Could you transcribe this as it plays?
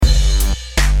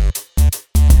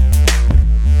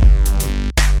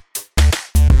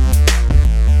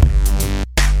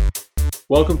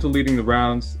Welcome to Leading the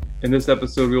Rounds. In this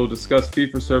episode, we will discuss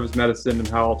fee-for-service medicine and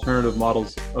how alternative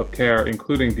models of care,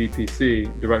 including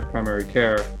DPC, direct primary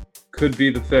care, could be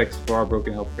the fix for our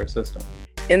broken healthcare system.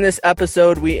 In this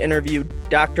episode, we interviewed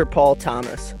Dr. Paul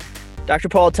Thomas. Dr.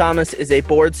 Paul Thomas is a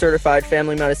board-certified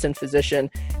family medicine physician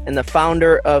and the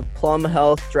founder of Plum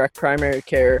Health Direct Primary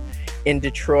Care in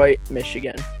Detroit,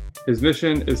 Michigan. His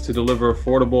mission is to deliver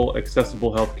affordable,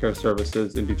 accessible healthcare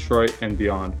services in Detroit and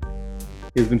beyond.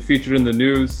 He has been featured in the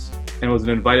news and was an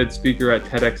invited speaker at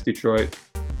TEDx Detroit.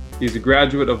 He's a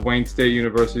graduate of Wayne State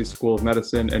University School of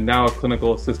Medicine and now a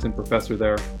clinical assistant professor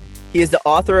there. He is the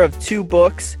author of 2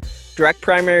 books, Direct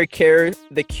Primary Care,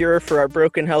 The Cure for Our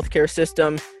Broken Healthcare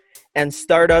System, and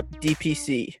Startup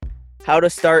DPC, How to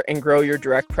Start and Grow Your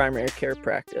Direct Primary Care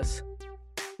Practice.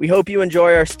 We hope you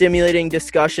enjoy our stimulating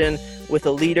discussion with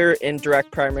a leader in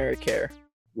direct primary care.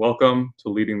 Welcome to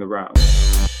Leading the Rounds.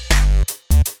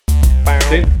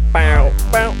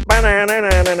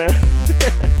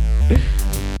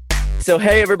 So,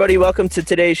 hey, everybody, welcome to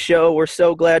today's show. We're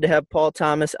so glad to have Paul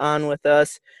Thomas on with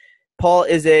us. Paul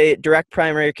is a direct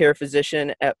primary care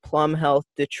physician at Plum Health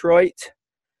Detroit.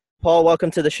 Paul,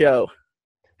 welcome to the show.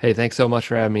 Hey, thanks so much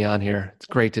for having me on here. It's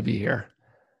great to be here.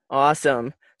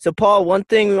 Awesome. So, Paul, one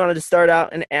thing we wanted to start out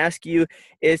and ask you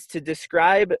is to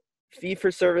describe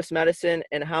fee-for-service medicine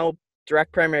and how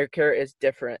direct primary care is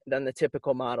different than the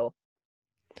typical model.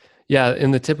 Yeah,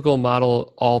 in the typical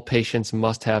model, all patients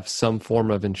must have some form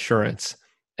of insurance.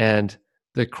 And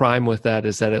the crime with that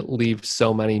is that it leaves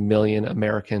so many million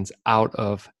Americans out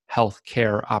of health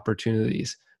care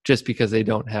opportunities just because they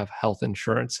don't have health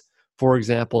insurance. For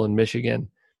example, in Michigan,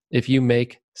 if you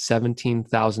make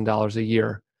 $17,000 a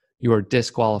year, you are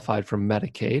disqualified from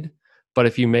Medicaid. But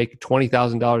if you make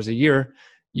 $20,000 a year,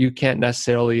 you can't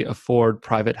necessarily afford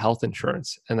private health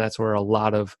insurance. And that's where a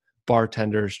lot of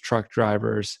bartenders, truck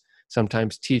drivers,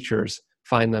 sometimes teachers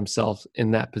find themselves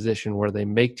in that position where they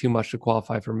make too much to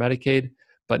qualify for Medicaid,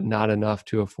 but not enough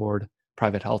to afford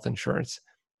private health insurance.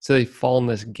 So they fall in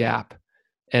this gap.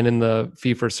 And in the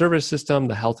fee-for-service system,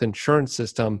 the health insurance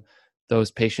system,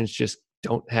 those patients just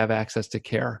don't have access to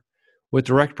care. With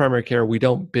direct primary care, we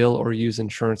don't bill or use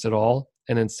insurance at all.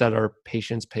 And instead, our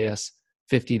patients pay us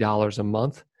 $50 a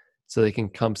month so they can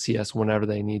come see us whenever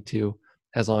they need to,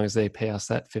 as long as they pay us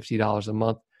that $50 a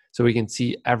month. So we can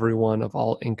see everyone of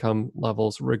all income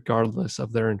levels, regardless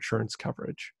of their insurance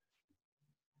coverage.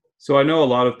 So I know a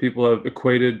lot of people have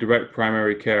equated direct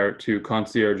primary care to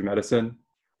concierge medicine.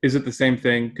 Is it the same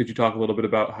thing? Could you talk a little bit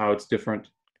about how it's different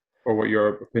or what your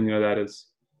opinion of that is?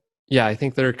 Yeah, I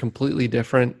think they're completely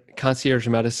different. Concierge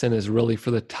medicine is really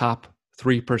for the top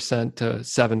 3% to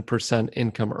 7%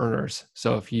 income earners.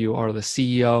 So if you are the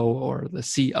CEO or the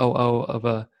COO of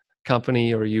a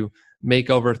company, or you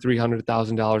make over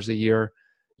 $300,000 a year,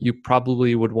 you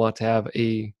probably would want to have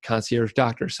a concierge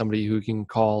doctor, somebody who can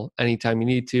call anytime you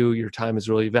need to. Your time is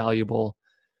really valuable.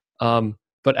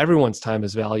 But everyone's time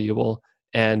is valuable,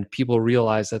 and people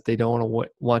realize that they don't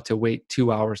want to wait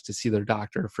 2 hours to see their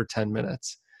doctor for 10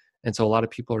 minutes. And so a lot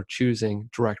of people are choosing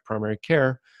direct primary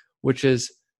care, which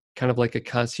is kind of like a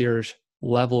concierge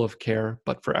level of care,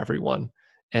 but for everyone.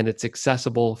 And it's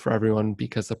accessible for everyone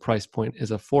because the price point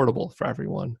is affordable for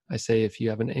everyone. I say if you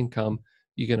have an income,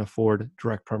 you can afford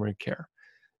direct primary care.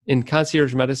 In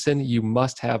concierge medicine, you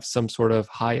must have some sort of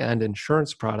high-end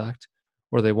insurance product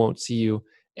or they won't see you.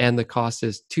 And the cost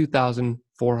is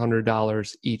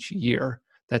 $2,400 each year.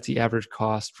 That's the average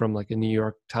cost from like a New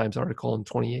York Times article in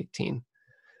 2018.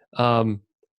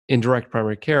 In direct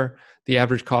primary care, the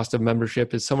average cost of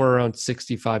membership is somewhere around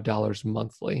 $65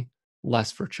 monthly,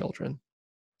 less for children.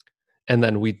 And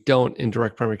then in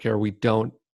direct primary care, we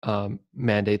don't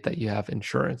mandate that you have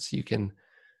insurance. You can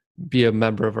be a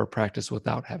member of our practice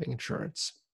without having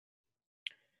insurance.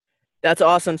 That's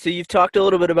awesome. So you've talked a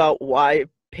little bit about why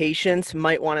patients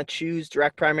might want to choose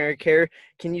direct primary care.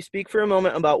 Can you speak for a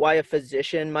moment about why a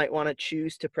physician might want to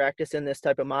choose to practice in this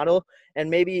type of model, and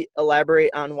maybe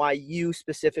elaborate on why you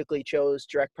specifically chose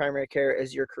direct primary care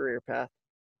as your career path?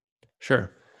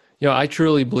 Sure. I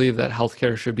truly believe that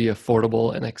healthcare should be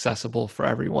affordable and accessible for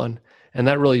everyone. And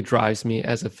that really drives me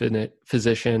as a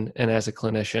physician and as a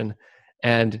clinician.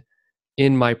 And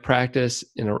in my practice,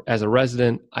 as a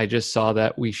resident, I just saw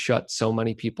that we shut so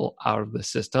many people out of the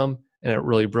system. And it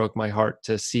really broke my heart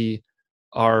to see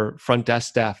our front desk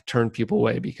staff turn people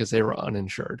away because they were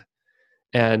uninsured.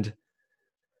 And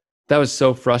that was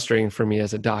so frustrating for me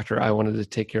as a doctor. I wanted to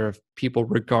take care of people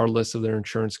regardless of their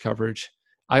insurance coverage.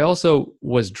 I also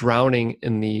was drowning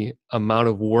in the amount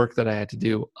of work that I had to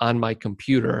do on my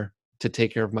computer to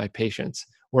take care of my patients,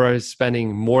 where I was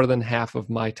spending more than half of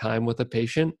my time with a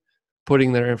patient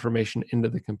putting their information into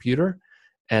the computer,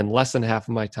 and less than half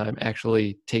of my time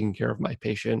actually taking care of my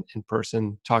patient in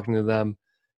person, talking to them,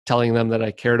 telling them that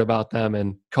I cared about them,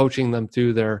 and coaching them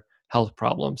through their health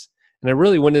problems. And I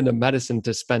really went into medicine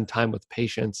to spend time with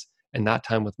patients and not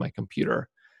time with my computer.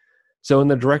 So in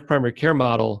the direct primary care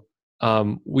model,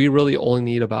 we really only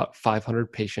need about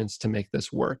 500 patients to make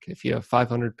this work. If you have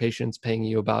 500 patients paying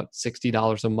you about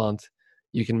 $60 a month,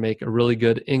 you can make a really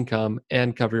good income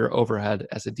and cover your overhead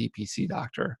as a DPC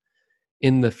doctor.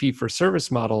 In the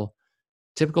fee-for-service model,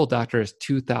 typical doctor has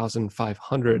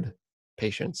 2,500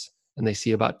 patients, and they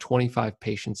see about 25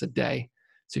 patients a day.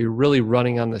 So you're really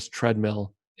running on this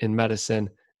treadmill in medicine,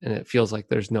 and it feels like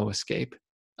there's no escape,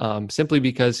 simply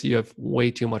because you have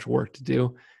way too much work to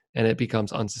do, and it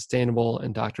becomes unsustainable,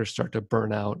 and doctors start to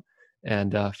burn out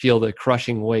and feel the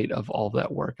crushing weight of all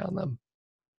that work on them.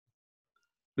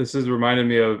 This is reminded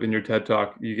me of, in your TED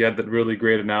Talk, you had that really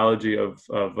great analogy of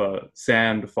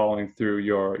sand falling through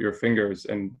your fingers,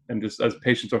 and just as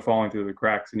patients are falling through the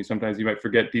cracks, and sometimes you might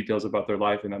forget details about their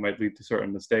life, and that might lead to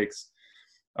certain mistakes.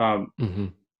 And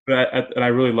I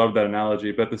really love that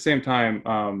analogy. But at the same time,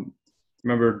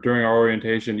 remember during our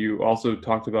orientation, you also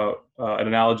talked about an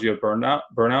analogy of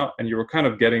burnout, and you were kind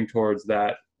of getting towards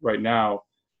that right now.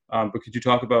 But could you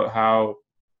talk about how,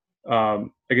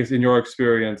 I guess in your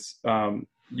experience,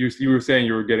 you were saying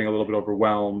you were getting a little bit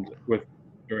overwhelmed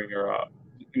during your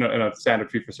in a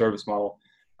standard fee-for-service model,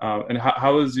 and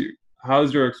how's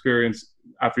your experience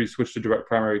after you switched to direct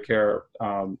primary care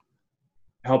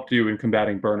helped you in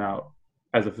combating burnout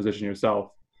as a physician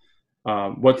yourself?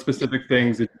 What specific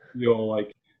things did you feel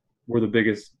like were the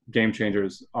biggest game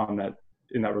changers in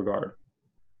that regard?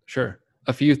 Sure.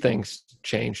 A few things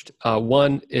changed.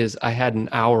 One is I had an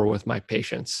hour with my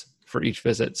patients for each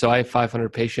visit. So I have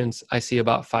 500 patients. I see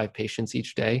about 5 patients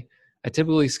each day. I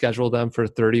typically schedule them for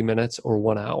 30 minutes or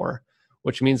 1 hour,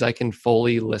 which means I can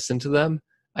fully listen to them.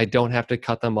 I don't have to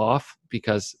cut them off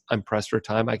because I'm pressed for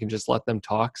time. I can just let them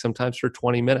talk, sometimes for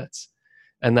 20 minutes.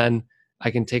 And then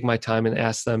I can take my time and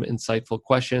ask them insightful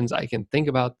questions. I can think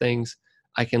about things.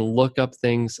 I can look up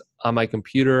things on my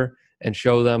computer and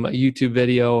show them a YouTube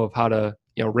video of how to,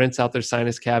 rinse out their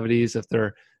sinus cavities if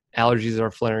their allergies are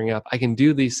flaring up. I can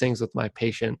do these things with my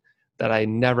patient that I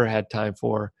never had time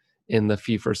for in the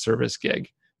fee-for-service gig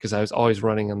because I was always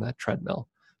running on that treadmill.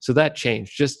 So that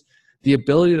changed. Just the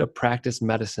ability to practice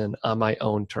medicine on my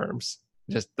own terms.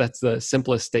 That's the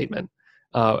simplest statement.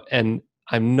 And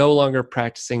I'm no longer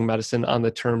practicing medicine on the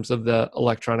terms of the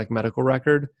electronic medical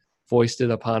record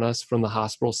foisted upon us from the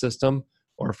hospital system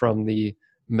or from the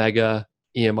mega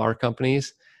EMR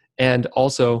companies. And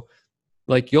also,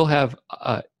 like, you'll have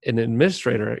an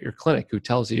administrator at your clinic who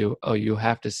tells you, oh, you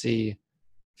have to see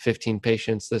 15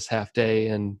 patients this half day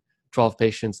and 12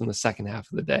 patients in the second half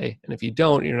of the day. And if you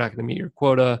don't, you're not going to meet your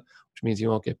quota, which means you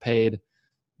won't get paid,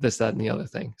 this, that, and the other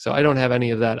thing. So I don't have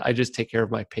any of that. I just take care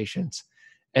of my patients.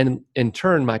 And in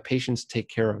turn, my patients take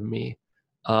care of me.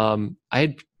 Some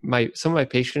of my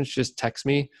patients just text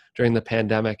me during the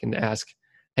pandemic and ask,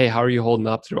 hey, how are you holding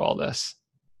up through all this?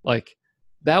 Like,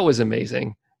 that was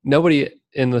amazing. Nobody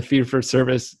in the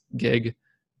fee-for-service gig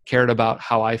cared about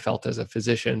how I felt as a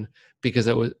physician because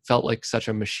felt like such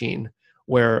a machine,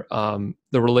 where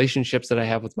the relationships that I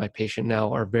have with my patient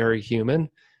now are very human,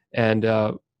 and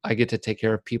I get to take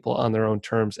care of people on their own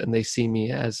terms, and they see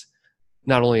me as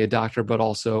not only a doctor, but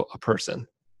also a person.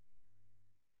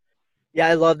 Yeah,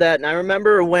 I love that. And I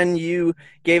remember when you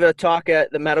gave a talk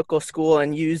at the medical school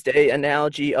and used an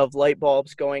analogy of light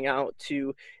bulbs going out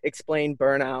to explain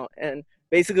burnout. And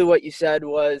basically what you said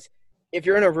was, if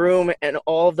you're in a room and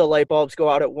all of the light bulbs go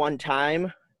out at one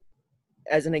time,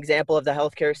 as an example of the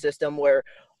healthcare system where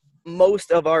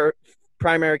most of our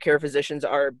primary care physicians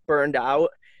are burned out,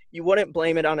 you wouldn't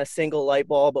blame it on a single light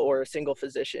bulb or a single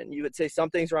physician. You would say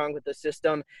something's wrong with the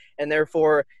system, and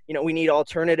therefore, we need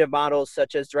alternative models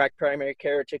such as direct primary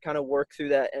care to kind of work through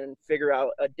that and figure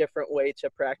out a different way to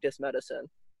practice medicine.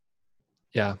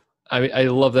 Yeah, I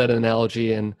love that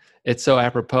analogy, and it's so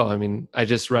apropos. I mean, I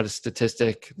just read a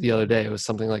statistic the other day. It was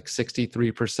something like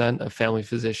 63% of family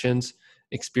physicians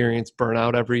experience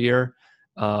burnout every year,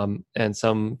 and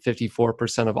some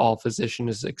 54% of all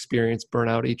physicians experience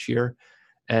burnout each year.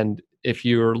 And if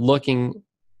you're looking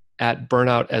at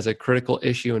burnout as a critical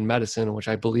issue in medicine, which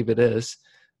I believe it is,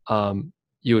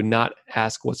 you would not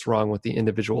ask what's wrong with the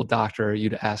individual doctor.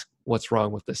 You'd ask what's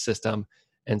wrong with the system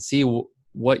and see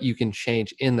what you can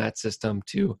change in that system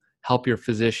to help your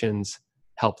physicians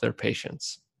help their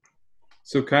patients.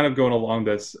 So kind of going along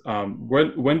this,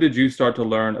 when did you start to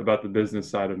learn about the business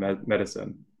side of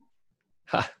medicine?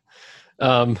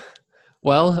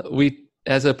 Well, we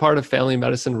as a part of family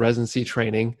medicine residency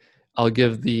training, I'll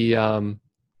give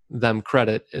them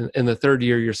credit. In the third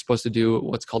year, you're supposed to do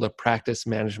what's called a practice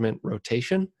management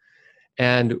rotation.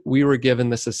 And we were given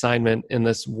this assignment in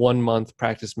this 1 month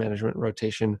practice management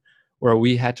rotation where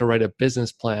we had to write a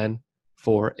business plan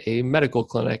for a medical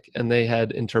clinic, and they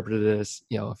had interpreted it as,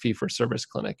 a fee for service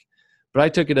clinic. But I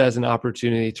took it as an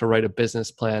opportunity to write a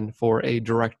business plan for a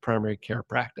direct primary care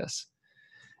practice.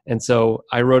 And so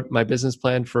I wrote my business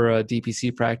plan for a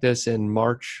DPC practice in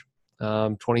March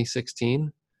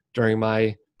 2016 during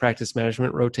my practice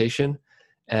management rotation.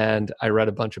 And I read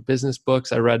a bunch of business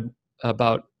books. I read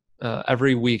about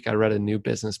every week, I read a new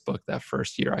business book that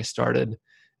first year I started.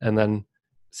 And then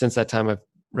since that time, I've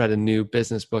read a new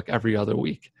business book every other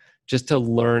week just to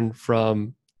learn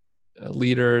from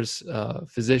leaders,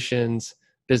 physicians,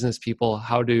 business people,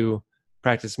 how to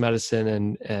practice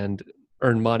medicine and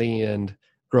earn money and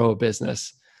grow a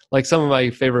business. Like some of my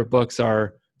favorite books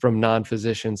are from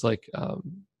non-physicians, like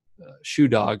Shoe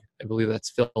Dog. I believe that's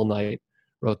Phil Knight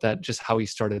wrote that, just how he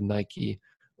started Nike.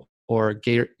 Or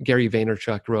Gary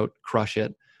Vaynerchuk wrote Crush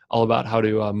It, all about how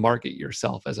to market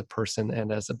yourself as a person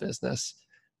and as a business.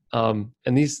 And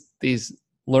these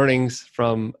learnings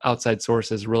from outside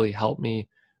sources really help me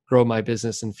grow my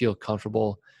business and feel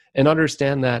comfortable and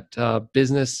understand that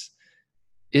business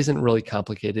isn't really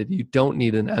complicated. You don't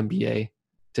need an MBA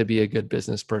to be a good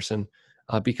business person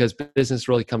because business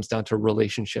really comes down to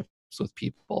relationships with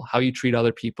people, how you treat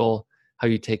other people, how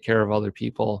you take care of other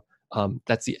people.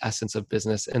 That's the essence of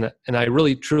business. And I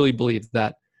really, truly believe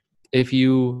that if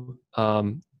you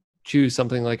choose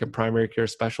something like a primary care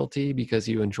specialty because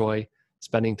you enjoy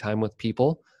spending time with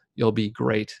people, you'll be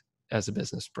great as a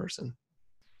business person.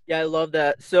 Yeah, I love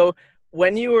that. So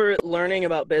when you were learning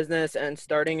about business and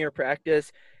starting your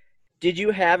practice, did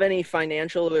you have any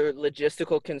financial or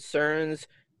logistical concerns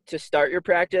to start your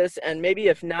practice? And maybe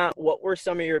if not, what were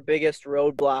some of your biggest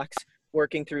roadblocks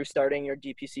working through starting your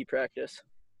DPC practice?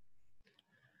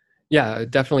 Yeah, I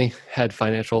definitely had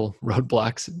financial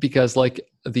roadblocks because like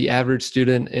the average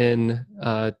student in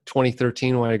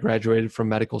 2013, when I graduated from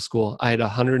medical school, I had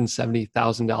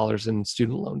 $170,000 in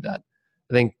student loan debt.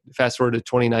 I think fast forward to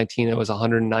 2019, it was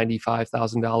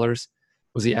 $195,000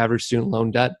 was the average student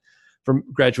loan debt from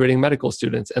graduating medical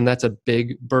students. And that's a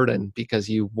big burden because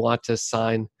you want to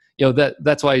sign,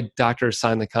 that's why doctors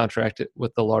sign the contract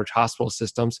with the large hospital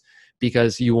systems,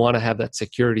 because you want to have that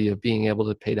security of being able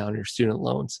to pay down your student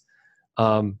loans.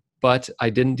 But I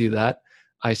didn't do that.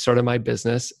 I started my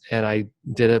business and I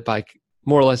did it by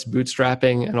more or less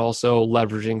bootstrapping and also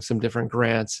leveraging some different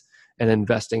grants and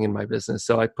investing in my business.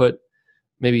 So I put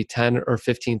maybe $10,000 or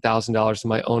 $15,000 of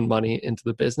my own money into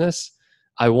the business.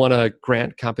 I won a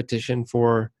grant competition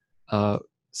for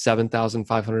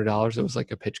 $7,500. It was like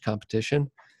a pitch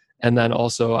competition. And then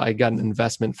also I got an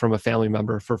investment from a family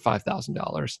member for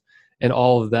 $5,000. And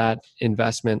all of that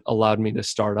investment allowed me to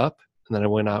start up. And then I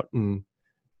went out and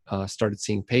started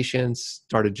seeing patients,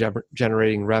 started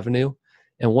generating revenue.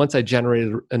 And once I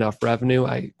generated enough revenue,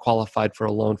 I qualified for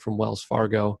a loan from Wells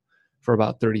Fargo for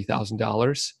about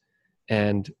 $30,000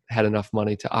 and had enough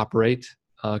money to operate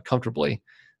comfortably.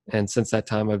 And since that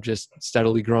time, I've just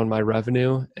steadily grown my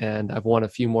revenue, and I've won a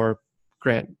few more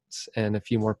grants and a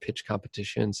few more pitch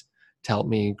competitions to help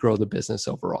me grow the business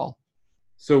overall.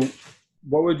 So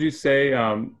what would you say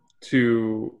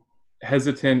to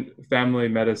hesitant family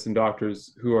medicine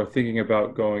doctors who are thinking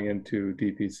about going into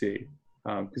DPC?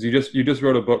 Because you just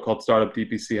wrote a book called Startup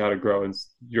DPC: How to Grow in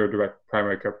Your Direct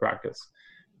Primary Care Practice.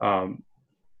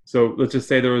 So let's just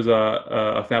say there was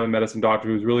a family medicine doctor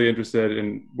who's really interested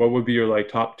in, what would be your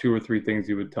top 2 or 3 things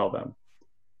you would tell them?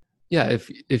 Yeah,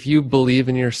 if you believe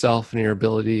in yourself and your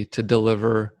ability to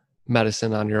deliver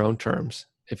medicine on your own terms,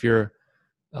 if you're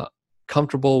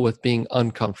comfortable with being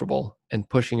uncomfortable and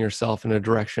pushing yourself in a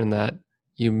direction that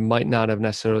you might not have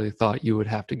necessarily thought you would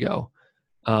have to go,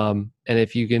 and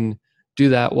if you can do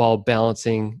that while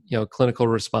balancing, clinical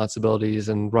responsibilities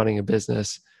and running a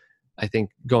business, I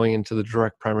think going into the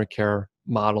direct primary care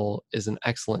model is an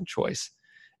excellent choice.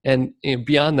 And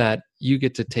beyond that, you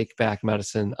get to take back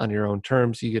medicine on your own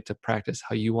terms. You get to practice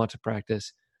how you want to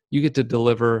practice. You get to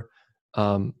deliver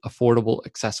affordable,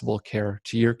 accessible care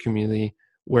to your community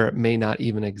where it may not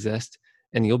even exist.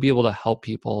 And you'll be able to help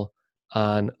people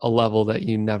on a level that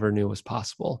you never knew was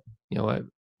possible.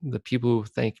 The people who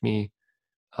thank me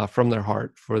from their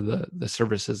heart for the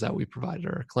services that we provide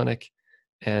at our clinic.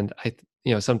 And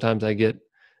sometimes I get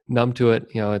numb to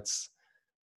it,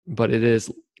 but it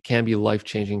can be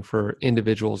life-changing for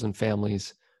individuals and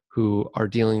families who are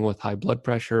dealing with high blood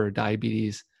pressure or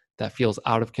diabetes that feels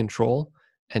out of control.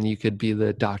 And you could be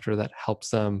the doctor that helps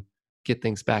them get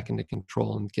things back into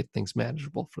control and get things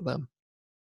manageable for them.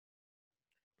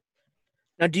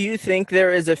 Now, do you think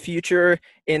there is a future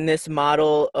in this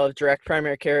model of direct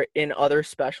primary care in other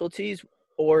specialties?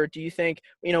 Or do you think,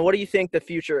 what do you think the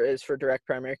future is for direct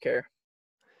primary care?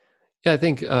 Yeah, I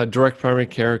think direct primary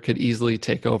care could easily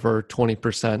take over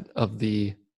 20% of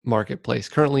the marketplace.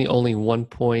 Currently, only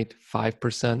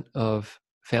 1.5% of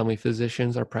family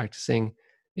physicians are practicing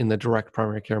in the direct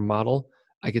primary care model.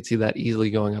 I could see that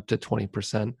easily going up to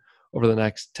 20% over the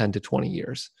next 10 to 20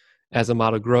 years. As the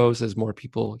model grows, as more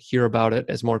people hear about it,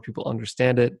 as more people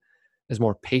understand it, as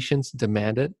more patients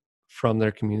demand it from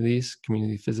their communities,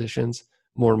 community physicians,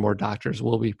 more and more doctors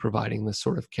will be providing this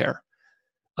sort of care.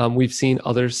 We've seen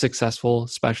other successful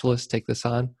specialists take this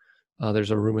on.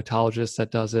 There's a rheumatologist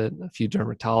that does it, a few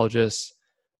dermatologists.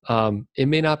 It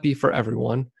may not be for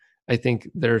everyone. I think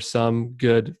there's some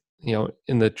good,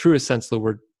 in the truest sense of the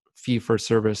word,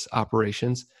 fee-for-service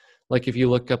operations. Like if you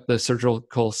look up the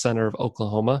Surgical Center of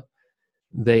Oklahoma,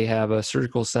 they have a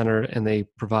surgical center and they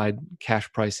provide cash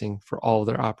pricing for all of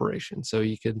their operations. So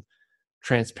you could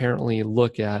transparently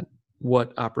look at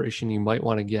what operation you might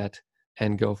want to get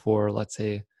and go for, let's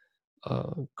say,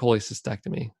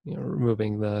 cholecystectomy,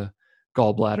 removing the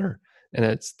gallbladder, and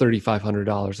it's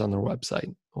 $3,500 on their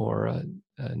website, or a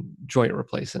joint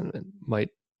replacement might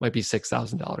be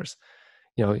 $6,000.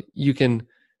 You can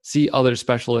see other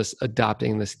specialists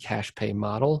adopting this cash pay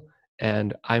model,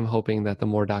 and I'm hoping that the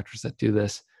more doctors that do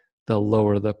this, the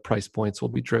lower the price points will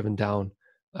be driven down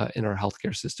in our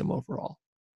healthcare system overall.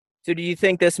 So do you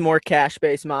think this more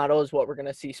cash-based model is what we're going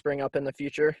to see spring up in the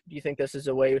future? Do you think this is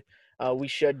a way we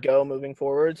should go moving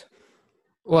forward?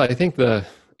 Well, I think the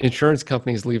insurance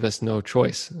companies leave us no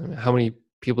choice. How many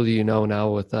people do you know now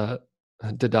with a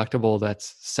deductible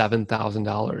that's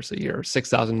 $7,000 a year,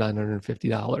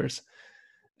 $6,950,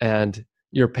 and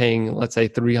you're paying, let's say,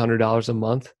 $300 a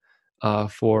month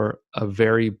for a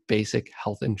very basic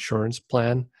health insurance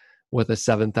plan with a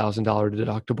 $7,000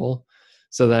 deductible?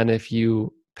 So then if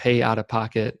you pay out of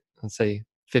pocket, let's say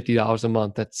 $50 a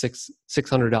month, that's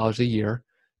 $600 a year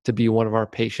to be one of our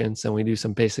patients, and we do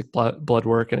some basic blood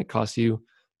work, and it costs you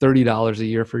 $30 a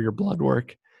year for your blood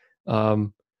work.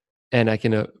 And I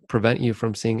can prevent you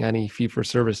from seeing any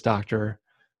fee-for-service doctor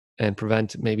and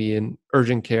prevent maybe an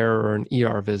urgent care or an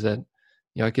ER visit.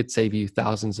 I could save you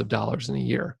thousands of dollars in a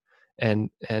year. And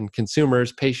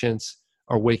consumers, patients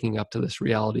are waking up to this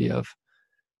reality of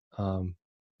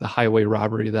the highway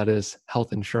robbery that is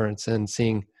health insurance, and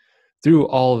seeing through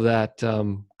all of that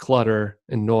clutter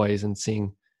and noise and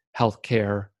seeing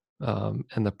healthcare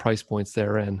and the price points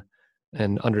therein,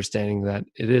 and understanding that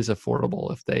it is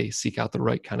affordable if they seek out the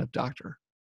right kind of doctor.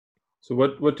 So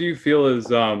what do you feel is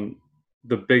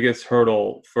the biggest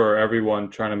hurdle for everyone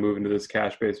trying to move into this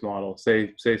cash-based model?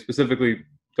 Say specifically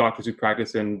doctors who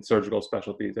practice in surgical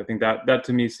specialties. I think that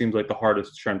to me seems like the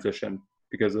hardest transition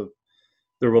because of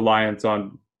the reliance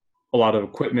on a lot of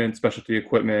equipment, specialty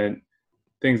equipment,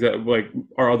 things that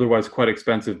are otherwise quite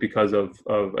expensive because of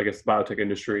I guess the biotech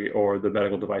industry or the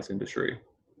medical device industry.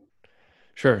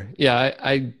 Sure. Yeah,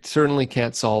 I certainly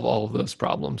can't solve all of those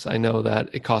problems. I know that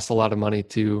it costs a lot of money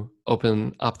to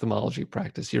open ophthalmology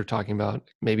practice. You're talking about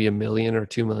maybe $1 million or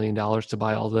 $2 million to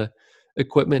buy all the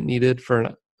equipment needed for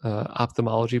an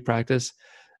ophthalmology practice.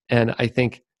 And I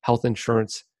think health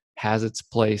insurance has its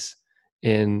place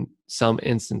in some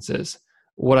instances.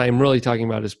 What I'm really talking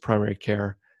about is primary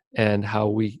care and how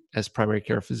we as primary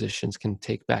care physicians can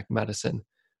take back medicine.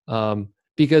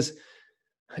 Because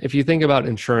if you think about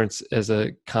insurance as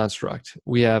a construct,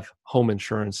 we have home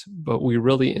insurance, but we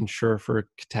really insure for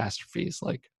catastrophes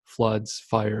like floods,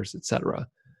 fires, etc.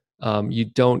 You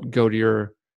don't go to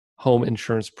your home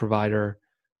insurance provider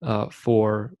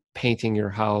for painting your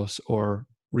house or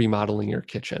remodeling your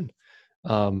kitchen.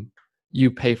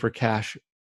 You pay for cash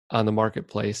on the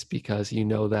marketplace because you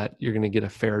know that you're going to get a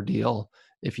fair deal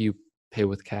if you pay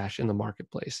with cash in the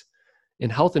marketplace. In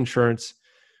health insurance,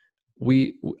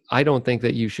 I don't think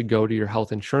that you should go to your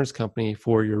health insurance company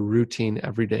for your routine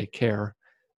everyday care,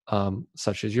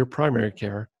 such as your primary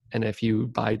care. And if you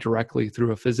buy directly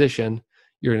through a physician,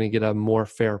 you're going to get a more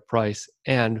fair price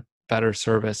and better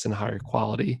service and higher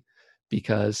quality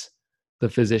because the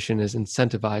physician is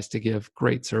incentivized to give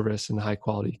great service and high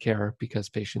quality care because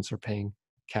patients are paying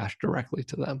cash directly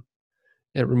to them.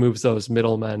 It removes those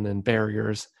middlemen and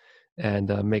barriers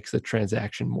and makes the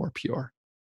transaction more pure.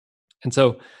 And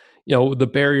so, the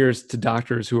barriers to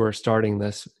doctors who are starting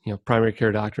this, primary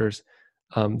care doctors,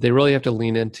 they really have to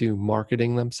lean into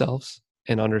marketing themselves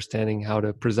and understanding how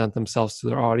to present themselves to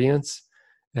their audience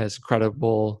as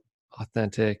credible,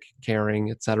 authentic,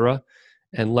 caring, etc.,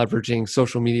 and leveraging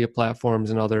social media platforms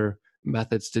and other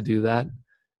methods to do that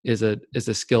is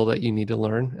a skill that you need to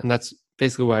learn. And that's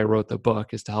basically why I wrote the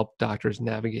book, is to help doctors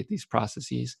navigate these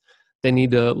processes. They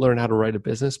need to learn how to write a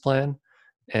business plan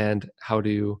and how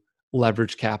to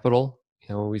leverage capital.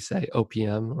 When we say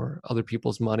OPM, or other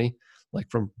people's money, like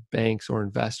from banks or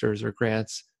investors or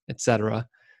grants, etc.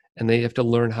 And they have to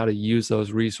learn how to use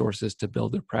those resources to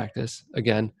build their practice.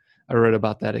 Again, I wrote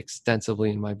about that extensively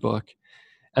in my book.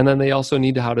 And then they also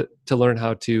need to learn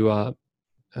how to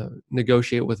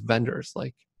negotiate with vendors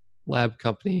like lab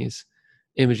companies,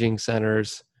 imaging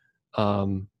centers,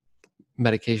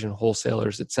 medication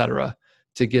wholesalers, etc.,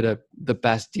 to get the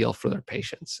best deal for their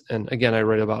patients. And again, I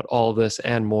write about all of this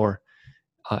and more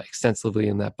extensively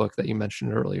in that book that you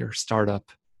mentioned earlier,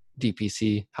 Startup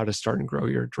DPC: How to Start and Grow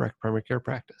Your Direct Primary Care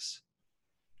Practice.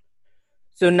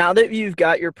 So now that you've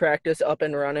got your practice up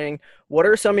and running, what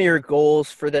are some of your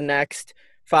goals for the next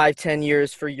 5-10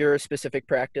 years for your specific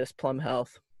practice, Plum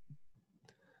Health?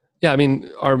 Yeah, I mean,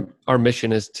 our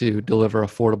mission is to deliver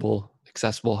affordable,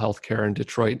 accessible healthcare in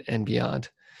Detroit and beyond.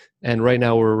 And right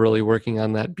now we're really working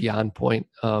on that beyond point.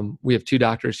 We have 2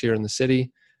 doctors here in the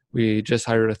city. We just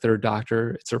hired a 3rd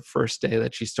doctor. It's her first day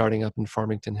that she's starting up in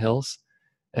Farmington Hills,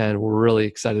 and we're really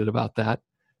excited about that.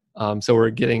 So we're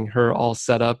getting her all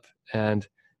set up and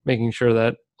making sure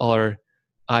that all our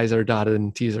I's are dotted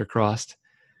and T's are crossed.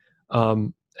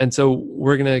 And so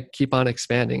we're going to keep on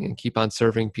expanding and keep on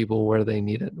serving people where they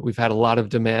need it. We've had a lot of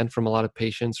demand from a lot of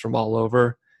patients from all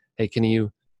over. Hey, can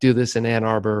you do this in Ann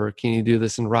Arbor? Or can you do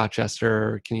this in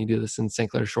Rochester? Or can you do this in St.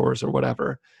 Clair Shores or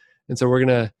whatever? And so we're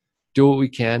going to do what we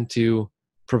can to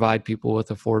provide people with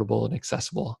affordable and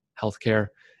accessible healthcare.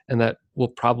 And that will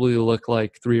probably look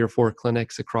like 3 or 4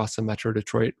 clinics across the Metro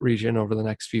Detroit region over the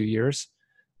next few years,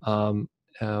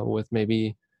 with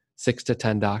maybe 6 to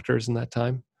 10 doctors in that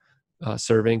time,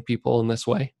 serving people in this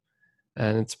way.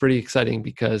 And it's pretty exciting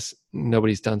because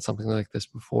nobody's done something like this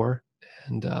before.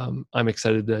 And I'm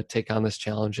excited to take on this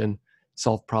challenge and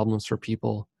solve problems for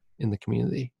people in the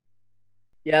community.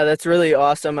 Yeah, that's really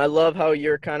awesome. I love how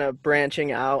you're kind of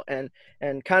branching out and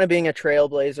kind of being a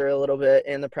trailblazer a little bit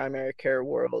in the primary care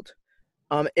world.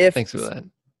 Thanks for that.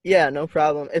 Yeah, no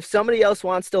problem. If somebody else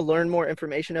wants to learn more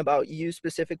information about you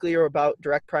specifically or about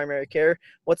direct primary care,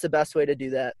 what's the best way to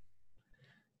do that?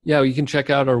 Yeah, you can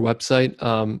check out our website.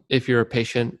 If you're a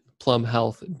patient,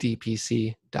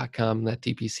 plumhealthdpc.com. That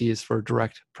DPC is for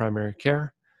direct primary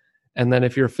care. And then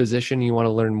if you're a physician, you want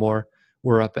to learn more,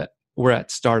 we're at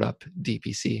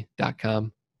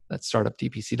startupdpc.com. That's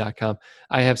startupdpc.com.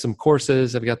 I have some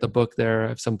courses. I've got the book there. I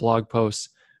have some blog posts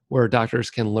where doctors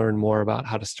can learn more about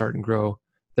how to start and grow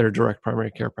their direct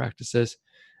primary care practices.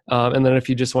 And then if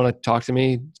you just want to talk to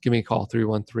me, give me a call,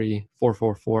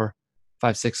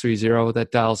 313-444-5630.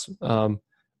 That dials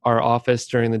our office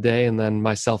during the day, and then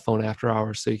my cell phone after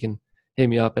hours. So you can hit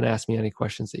me up and ask me any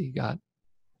questions that you got.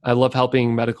 I love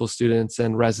helping medical students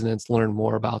and residents learn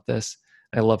more about this.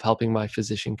 I love helping my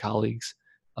physician colleagues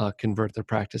convert their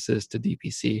practices to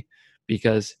DPC,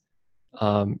 because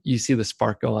you see the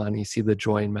spark go on, you see the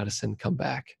joy in medicine come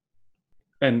back.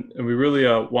 And we really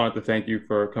wanted to thank you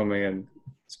for coming and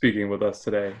speaking with us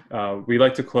today. We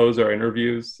like to close our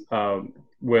interviews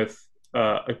with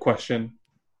a question.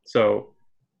 So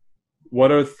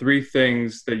what are 3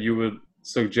 things that you would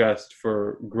suggest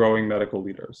for growing medical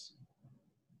leaders?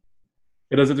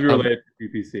 It doesn't have to be related to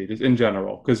PPC, just in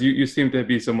general, because you seem to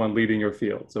be someone leading your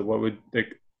field. So what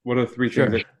are 3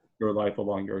 things that in your life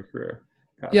along your career?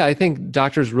 Yeah, I think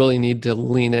doctors really need to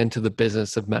lean into the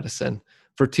business of medicine.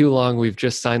 For too long, we've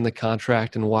just signed the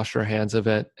contract and washed our hands of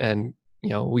it. And,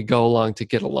 we go along to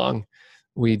get along.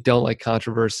 We don't like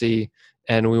controversy,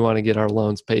 and we want to get our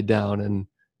loans paid down and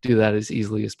do that as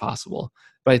easily as possible.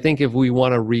 But I think if we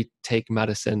want to retake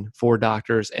medicine for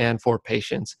doctors and for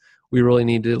patients, we really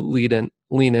need to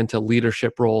lean into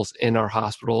leadership roles in our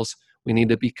hospitals. We need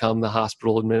to become the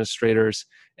hospital administrators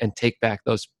and take back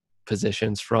those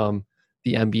positions from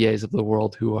the MBAs of the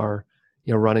world who are,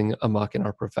 running amok in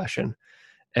our profession.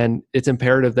 And it's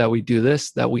imperative that we do this,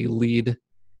 that we lead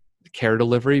care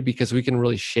delivery, because we can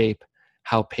really shape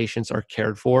how patients are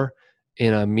cared for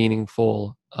in a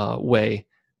meaningful way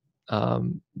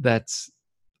that's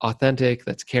authentic,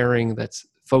 that's caring, that's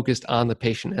focused on the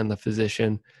patient and the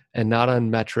physician, and not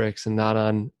on metrics and not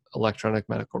on electronic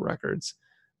medical records.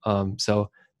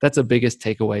 So that's the biggest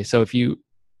takeaway. So if you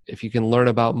can learn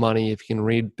about money, if you can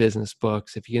read business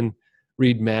books, if you can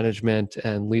read management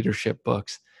and leadership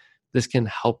books, this can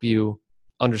help you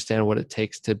understand what it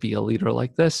takes to be a leader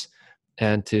like this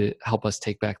and to help us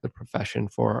take back the profession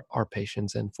for our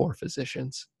patients and for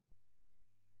physicians.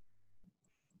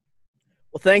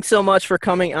 Well, thanks so much for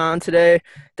coming on today,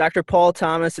 Dr. Paul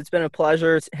Thomas. It's been a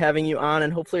pleasure having you on,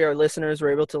 and hopefully our listeners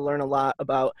were able to learn a lot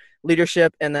about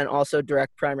leadership and then also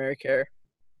direct primary care.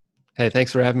 Hey,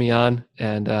 thanks for having me on.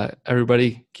 And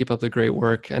everybody, keep up the great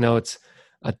work. I know it's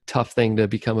a tough thing to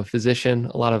become a physician,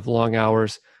 a lot of long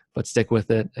hours, but stick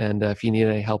with it. And if you need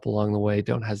any help along the way,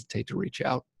 don't hesitate to reach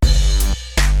out.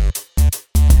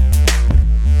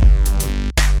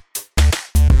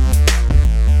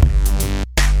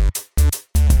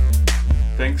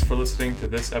 Thanks for listening to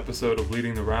this episode of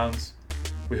Leading the Rounds.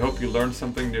 We hope you learned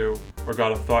something new or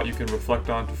got a thought you can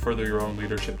reflect on to further your own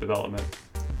leadership development.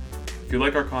 If you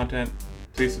like our content,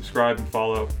 please subscribe and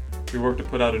follow. We work to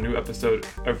put out a new episode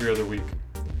every other week.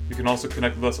 You can also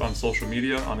connect with us on social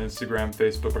media on Instagram,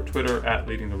 Facebook, or Twitter at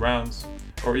Leading the Rounds,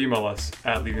 or email us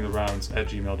at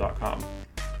leadingtherounds@gmail.com.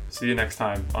 See you next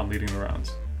time on Leading the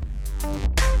Rounds.